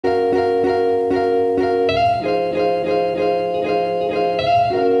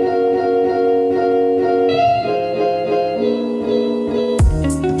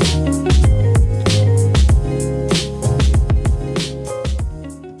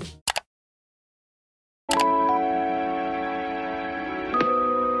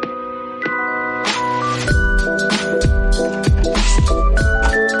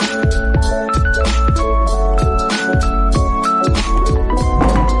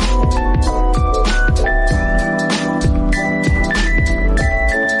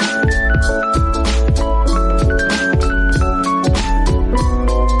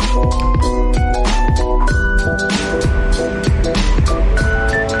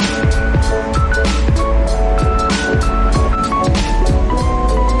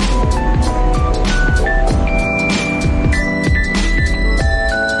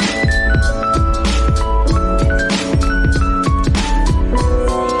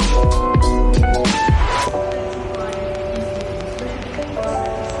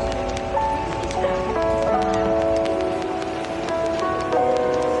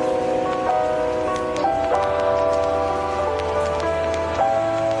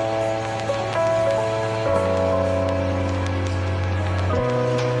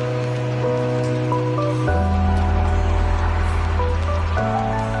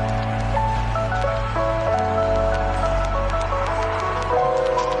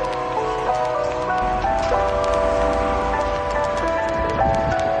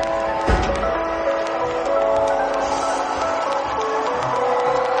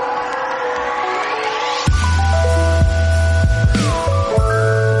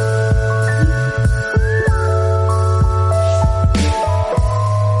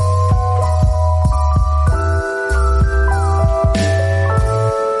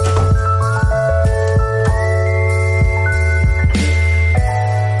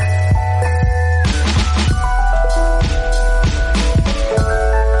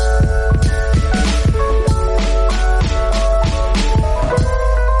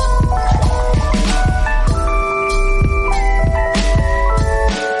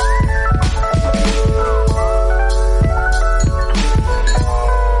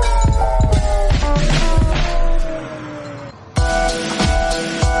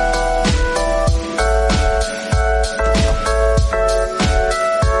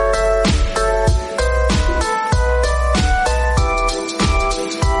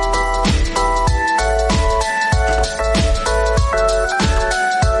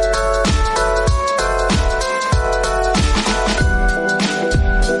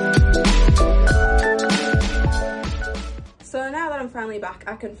finally back.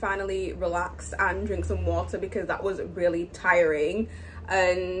 I can finally relax and drink some water because that was really tiring.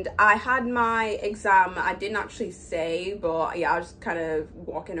 And I had my exam, I didn't actually say, but yeah, I was just kind of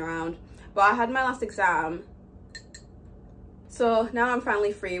walking around. But I had my last exam, so now I'm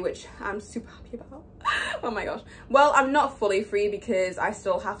finally free, which I'm super happy about. Oh my gosh. Well, I'm not fully free because I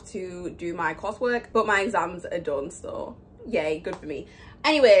still have to do my coursework, but my exams are done, so yay, good for me.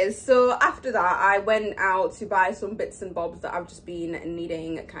 Anyways, so after that I went out to buy some bits and bobs that I've just been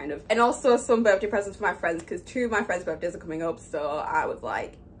needing, kind of, and also some birthday presents for my friends because 2 of my friends' birthdays are coming up, so I was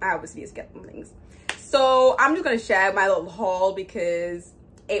like, I obviously need to get them things. So I'm just going to share my little haul because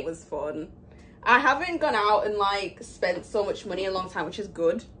it was fun. I haven't gone out and like spent so much money in a long time, which is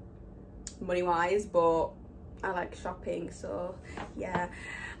good money wise, but I like shopping, so yeah.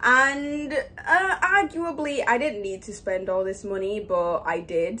 And arguably I didn't need to spend all this money, but I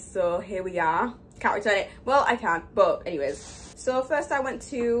did, so here we are. Can't return it. Well, I can, but anyways. So first I went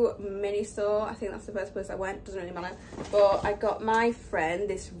to Miniso. I think that's the first place I went, doesn't really matter. But I got my friend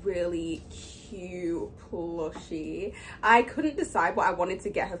this really cute plushie. I couldn't decide what I wanted to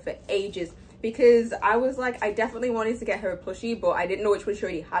get her for ages because I was like, I definitely wanted to get her a plushie, but I didn't know which one she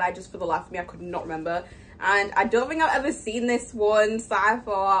already had. I just, for the life of me, I could not remember. And I don't think I've ever seen this one, so I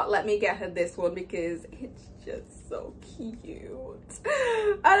thought, let me get her this one because it's just so cute.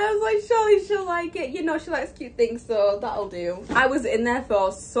 And I was like, surely she'll like it. You know, she likes cute things, so that'll do. I was in there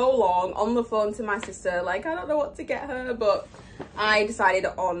for so long on the phone to my sister, like, I don't know what to get her, but I decided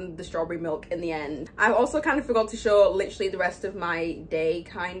on the strawberry milk in the end. I also kind of forgot to show literally the rest of my day,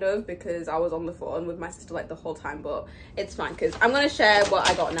 kind of, because I was on the phone with my sister like the whole time, but it's fine because I'm going to share what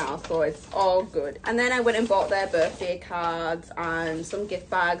I got now, so it's all good. And then I went and bought their birthday cards and some gift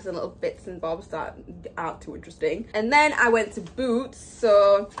bags and little bits and bobs that aren't too interesting. And then I went to Boots,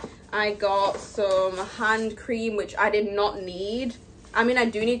 so I got some hand cream, which I did not need. I mean, I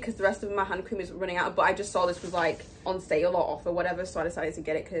do need because the rest of my hand cream is running out, but I just saw this was like on sale or off or whatever, so I decided to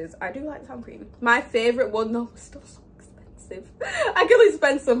get it because I do like hand cream. My favorite one though was still so expensive. I could only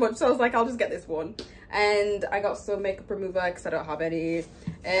spend so much, so I was like, I'll just get this one. And I got some makeup remover because I don't have any,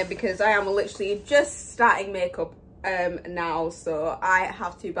 because I am literally just starting makeup now, so I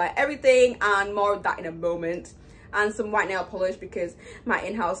have to buy everything and more of that in a moment. And some white nail polish because my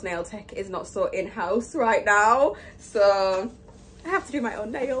in-house nail tech is not so in-house right now, so I have to do my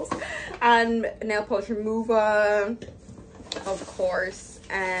own nails. And nail polish remover, of course,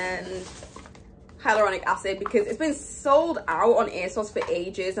 and hyaluronic acid because it's been sold out on ASOS for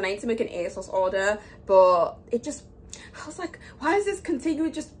ages and I need to make an ASOS order, but it just, I was like, why does this continue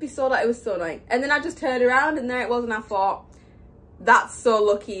to just be sold out? It was so annoying. And then I just turned around and there it was, and I thought, that's so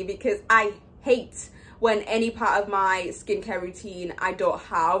lucky because I hate when any part of my skincare routine I don't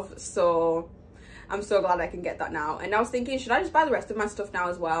have, so I'm so glad I can get that now. And I was thinking, should I just buy the rest of my stuff now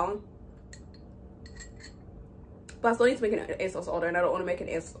as well? But I still need to make an ASOS order and I don't want to make an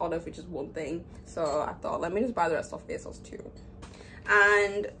ASOS order for just one thing. So I thought, let me just buy the rest off ASOS too.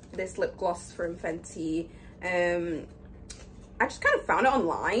 And this lip gloss from Fenty. I just kind of found it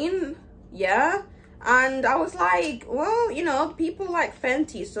online. Yeah. And I was like, well, you know, people like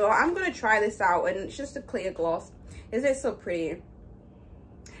Fenty, so I'm going to try this out. And it's just a clear gloss. Isn't it so pretty?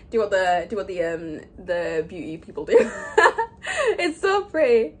 Do what the beauty people do. It's so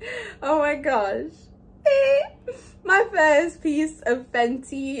pretty. Oh my gosh. My first piece of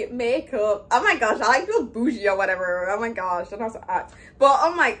Fenty makeup. Oh my gosh, I like feel bougie or whatever. Oh my gosh, I don't know how to act. But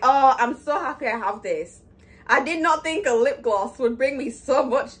oh, I'm so happy I have this. I did not think a lip gloss would bring me so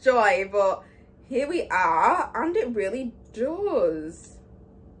much joy, but here we are, and it really does.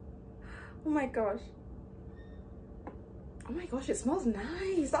 Oh my gosh. Oh my gosh, it smells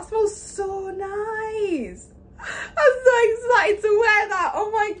nice. That smells so nice. I'm so excited to wear that. Oh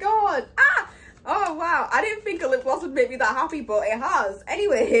my god. Ah! Oh wow, I didn't think a lip gloss would make me that happy, but it has.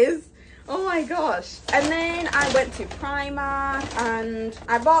 Anyways, oh my gosh. And then I went to Primark and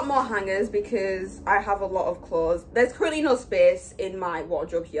I bought more hangers because I have a lot of clothes. There's currently no space in my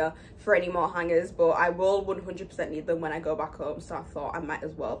wardrobe here for any more hangers, but I will 100% need them when I go back home, so I thought I might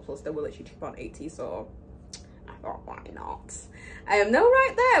as well. Plus they were literally £2.80, so I thought, why not? They were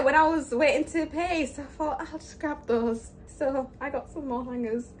right there when I was waiting to pay, so I thought I'll just grab those. So I got some more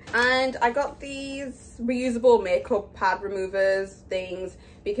hangers. And I got these reusable makeup pad removers things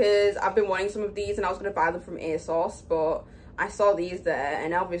because I've been wanting some of these and I was going to buy them from ASOS, but I saw these there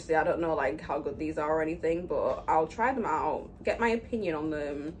and obviously I don't know like how good these are or anything, but I'll try them out, get my opinion on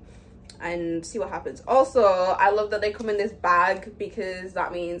them and see what happens. Also, I love that they come in this bag because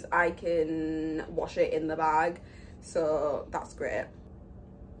that means I can wash it in the bag, so that's great.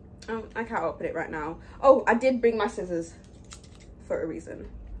 I can't open it right now. Oh, I did bring my scissors for a reason.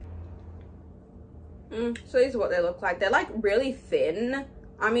 So these are what they look like. They're like really thin.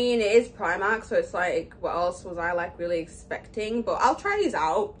 I mean, it is Primark, so it's like, what else was I like really expecting? But I'll try these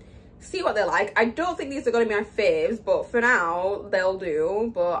out, see what they're like. I don't think these are going to be my faves, but for now they'll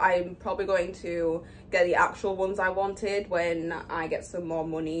do. But I'm probably going to get the actual ones I wanted when I get some more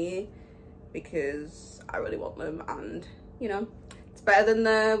money, because I really want them, and you know, it's better than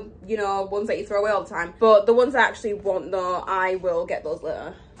the, you know, ones that you throw away all the time. But the ones I actually want though, I will get those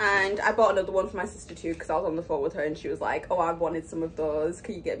later. And I bought another one for my sister too, because I was on the phone with her and she was like, oh, I wanted some of those,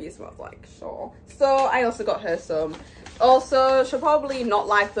 can you get me some? I was like, sure. So I also got her some. Also, she'll probably not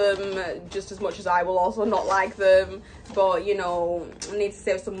like them just as much as I will also not like them, but you know, I need to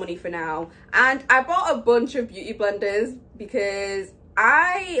save some money for now. And I bought a bunch of beauty blenders because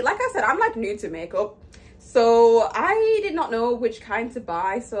like I said, I'm like new to makeup, so I did not know which kind to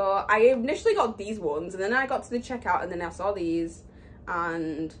buy. So I initially got these ones, and then I got to the checkout and then I saw these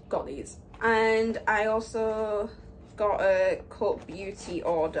and got these. And I also got a Cult Beauty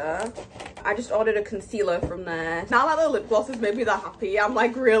order. I just ordered a concealer from there. Now that the lip gloss has made me that happy, I'm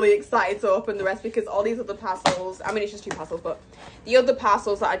like really excited to open the rest, because all these other parcels, I mean it's just 2 parcels, but the other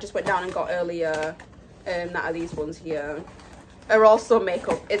parcels that I just went down and got earlier, that are these ones here, are also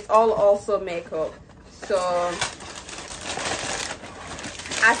makeup. It's all also makeup, so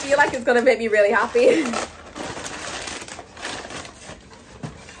I feel like it's gonna make me really happy. How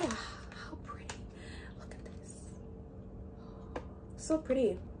pretty. Look at this. So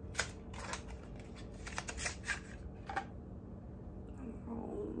pretty.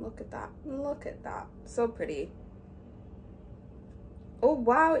 Oh, look at that. Look at that. So pretty. Oh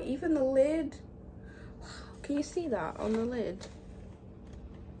wow, even the lid. Wow, can you see that on the lid?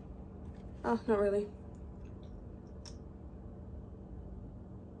 Oh, not really.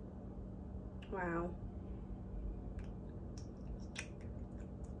 Wow.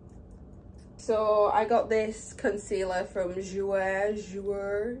 So I got this concealer from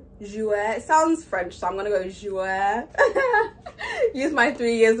Jouer. It sounds French, so I'm gonna go Jouer. Use my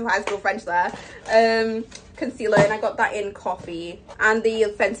 3 years of high school French there. Concealer, and I got that in coffee. And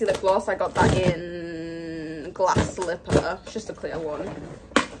the Fenty lip gloss, I got that in glass slipper. It's just a clear one.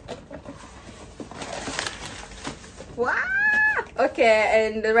 Wow. Okay,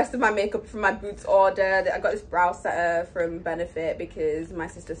 and the rest of my makeup from my Boots order. I got this brow setter from Benefit because my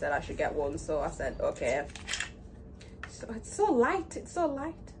sister said I should get one, so I said okay. So it's so light. It's so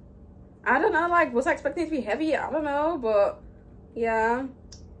light. I don't know, like, was I expecting it to be heavy? I don't know, but yeah.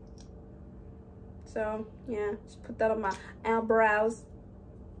 So yeah, just put that on my eyebrows.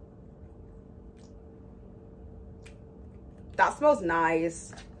 That smells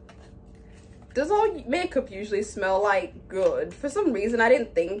nice. Does all makeup usually smell like good? For some reason I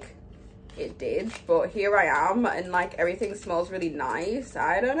didn't think it did, but here I am, and like everything smells really nice.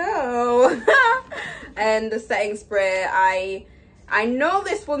 I don't know. And the setting spray, I know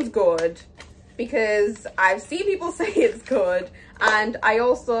this one's good because I've seen people say it's good. And I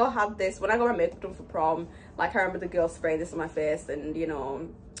also had this when I got my makeup done for prom. Like, I remember the girl spraying this on my face, and you know,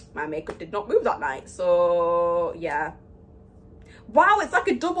 my makeup did not move that night. So yeah. Wow, it's like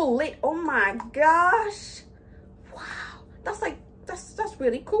a double lid. Oh my gosh. Wow. That's like, that's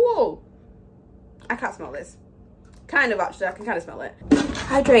really cool. I can't smell this. Kind of, actually, I can kind of smell it.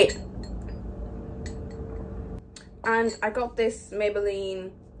 Hydrate. And I got this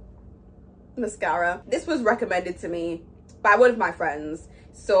Maybelline mascara. This was recommended to me by one of my friends,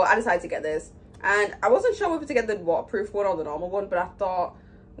 so I decided to get this. And I wasn't sure whether to get the waterproof one or the normal one, but I thought,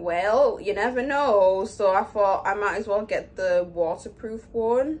 well, you never know, so I thought I might as well get the waterproof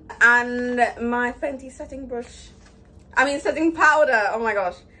one. And my Fenty setting powder, oh my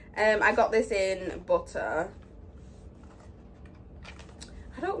gosh. I got this in butter.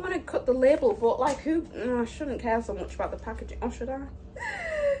 I don't want to cut the label, but like, who, I shouldn't care so much about the packaging, or should I?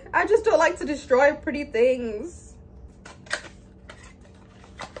 I just don't like to destroy pretty things.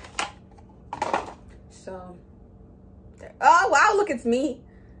 So there. Oh wow, look, it's me.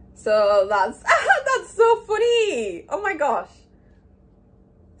 So that's that's so funny. Oh my gosh.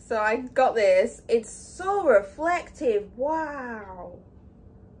 So I got this. It's so reflective. Wow.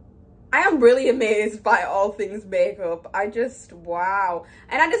 I am really amazed by all things makeup. I just, wow.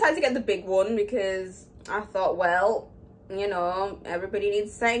 And I decided to get the big one because I thought, well, you know, everybody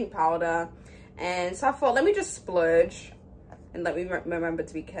needs setting powder. And so I thought, let me just splurge. And let me remember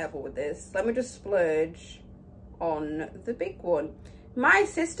to be careful with this. Let me just splurge on the big one. My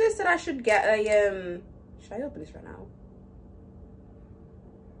sister said I should get a, should I open this right now?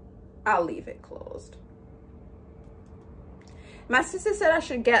 I'll leave it closed. My sister said I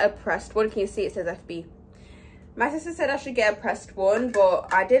should get a pressed one. Can you see it says FB? My sister said I should get a pressed one,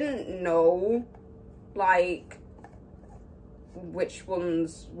 but I didn't know, like, which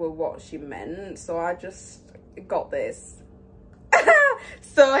ones were what she meant, so I just got this.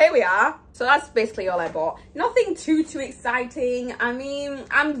 So here we are. So that's basically all I bought. Nothing too exciting. I mean,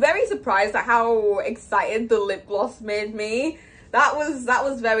 I'm very surprised at how excited the lip gloss made me. That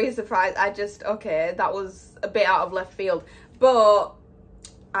was very surprised. Okay, that was a bit out of left field, but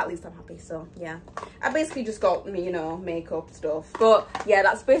at least I'm happy. So yeah, I basically just got me, you know, makeup stuff, but yeah,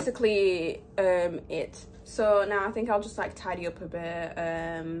 that's basically it. So now I think I'll just like tidy up a bit,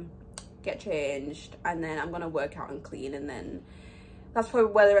 get changed, and then I'm gonna work out and clean, and then that's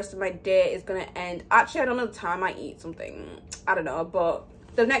probably where the rest of my day is gonna end. Actually, I don't know the time I eat something, I don't know, but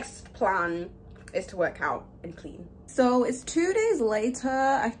the next plan is to work out and clean. So it's 2 days later,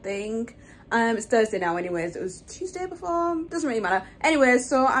 I think. It's Thursday now anyways. It was Tuesday before, doesn't really matter. Anyways,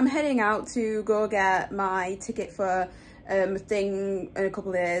 so I'm heading out to go get my ticket for a thing in a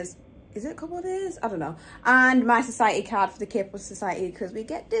couple of days. Is it a couple of days? I don't know. And my society card for the K-pop society, because we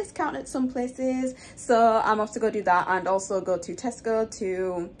get discount at some places. So I'm off to go do that, and also go to Tesco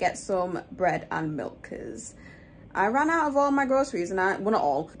to get some bread and milk, because I ran out of all my groceries, and well, not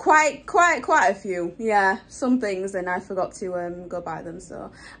all, quite a few. Yeah, some things, and I forgot to go buy them.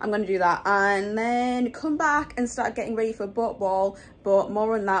 So I'm gonna do that, and then come back and start getting ready for boat ball. But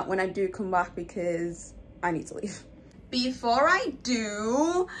more on that when I do come back, because I need to leave. Before I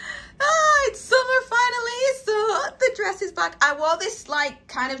do, it's summer finally, so the dress is back. I wore this like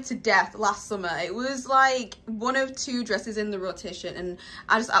kind of to death last summer. It was like one of 2 dresses in the rotation, and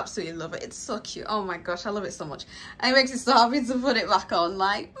I just absolutely love it. It's so cute. Oh my gosh, I love it so much. And it makes me so happy to put it back on.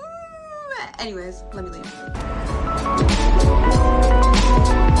 Like, anyways, let me leave.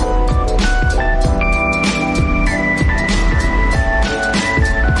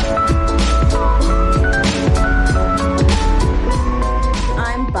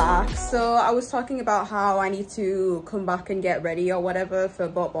 So I was talking about how I need to come back and get ready or whatever for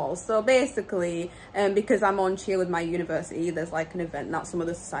boat balls. So basically, because I'm on cheer with my university, there's like an event that some of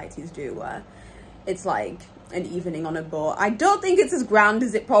the societies do where it's like an evening on a boat. I don't think it's as grand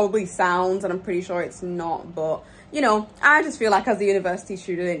as it probably sounds, and I'm pretty sure it's not, but you know, I just feel like as a university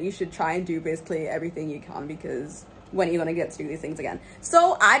student, you should try and do basically everything you can, because when are you gonna get to do these things again?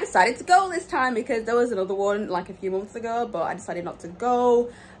 So I decided to go this time, because there was another one like a few months ago, but I decided not to go.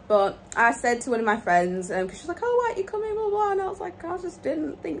 But I said to one of my friends, because she's like, oh, why are you coming, blah, blah, and I was like, I just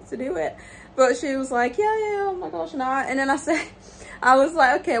didn't think to do it. But she was like, yeah, oh my gosh, and then I said, I was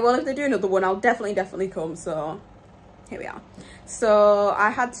like, okay, well, if they do another one, I'll definitely come. So here we are. So I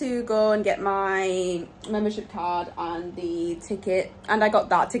had to go and get my membership card and the ticket, and I got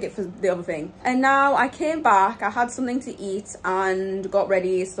that ticket for the other thing. And now I came back, I had something to eat and got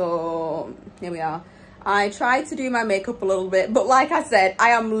ready, so here we are. I tried to do my makeup a little bit, but like I said, I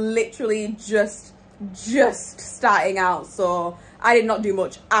am literally just starting out, so I did not do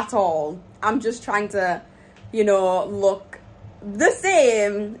much at all. I'm just trying to, you know, look the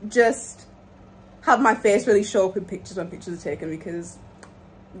same, just have my face really show up in pictures when pictures are taken, because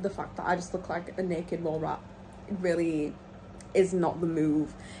the fact that I just look like a naked mole rat, it really is not the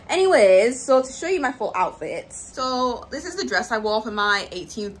move. Anyways, so to show you my full outfit, so this is the dress I wore for my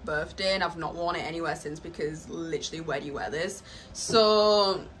 18th birthday, and I've not worn it anywhere since, because literally, where do you wear this?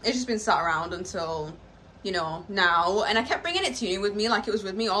 So it's just been sat around until, you know, now, and I kept bringing it to uni with me, like it was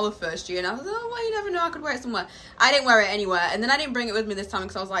with me all the first year, and I was like, oh, well, you never know, I could wear it somewhere. I didn't wear it anywhere, and then I didn't bring it with me this time,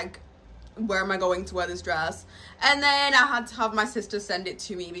 because I was like, where am I going to wear this dress? And then I had to have my sister send it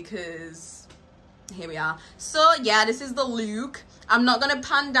to me, because here we are. So yeah, this is the look. I'm not gonna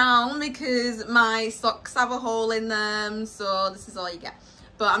pan down because my socks have a hole in them, so this is all you get.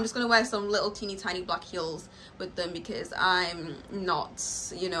 But I'm just gonna wear some little teeny tiny black heels with them, because I'm not,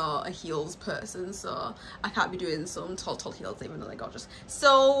 you know, a heels person, so I can't be doing some tall heels even though they're gorgeous.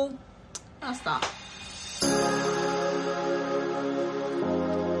 So that's that.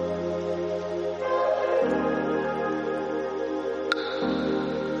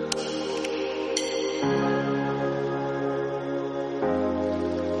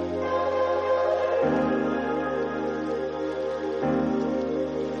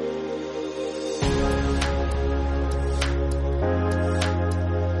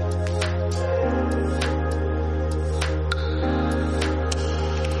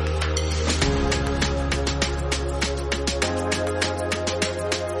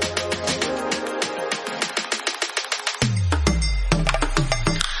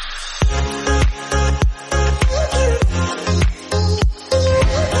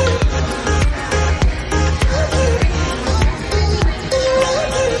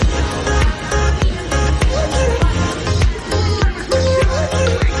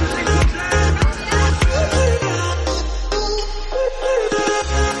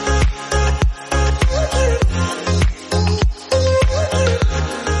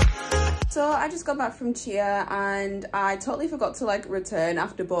 I just got back from cheer and I totally forgot to like return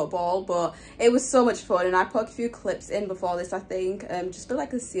after boat ball, but it was so much fun, and I put a few clips in before this, I think, just for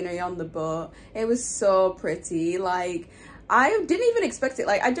like the scenery on the boat. It was so pretty. Like, I didn't even expect it.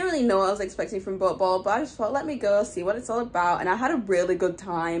 Like, I don't really know what I was expecting from boat ball, but I just thought, let me go see what it's all about. And I had a really good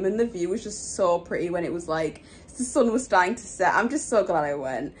time, and the view was just so pretty when it was like the sun was starting to set. I'm just so glad I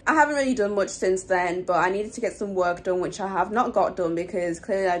went. I haven't really done much since then, but I needed to get some work done, which I have not got done because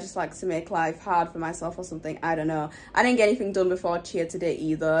clearly I just like to make life hard for myself or something. I don't know. I didn't get anything done before cheer today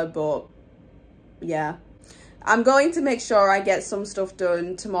either, but yeah. I'm going to make sure I get some stuff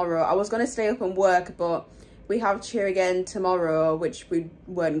done tomorrow. I was going to stay up and work, but we have cheer again tomorrow, which we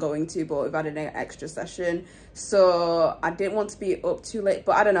weren't going to, but we've added an extra session. So I didn't want to be up too late,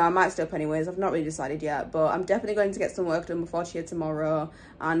 but I don't know, I might stay up anyways. I've not really decided yet, but I'm definitely going to get some work done before cheer tomorrow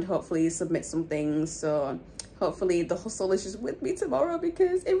and hopefully submit some things. So hopefully the hustle is just with me tomorrow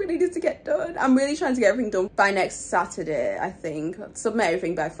because it really needs to get done. I'm really trying to get everything done by next Saturday, I think. Submit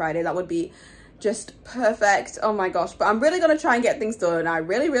everything by Friday. That would be just perfect. Oh my gosh, but I'm really gonna try and get things done. I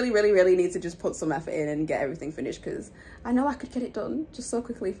really need to just put some effort in and get everything finished, because I know I could get it done just so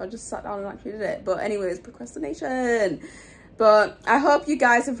quickly if I just sat down and actually did it. But anyways, procrastination. But I hope you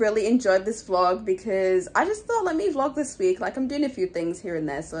guys have really enjoyed this vlog, because I just thought, let me vlog this week. Like, I'm doing a few things here and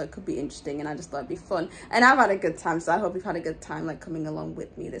there, so it could be interesting, and I just thought it'd be fun. And I've had a good time, so I hope you've had a good time like coming along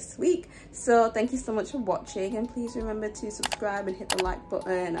with me this week. So thank you so much for watching, and please remember to subscribe and hit the like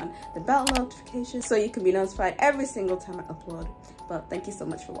button and the bell notification so you can be notified every single time I upload. But thank you so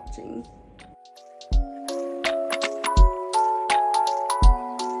much for watching.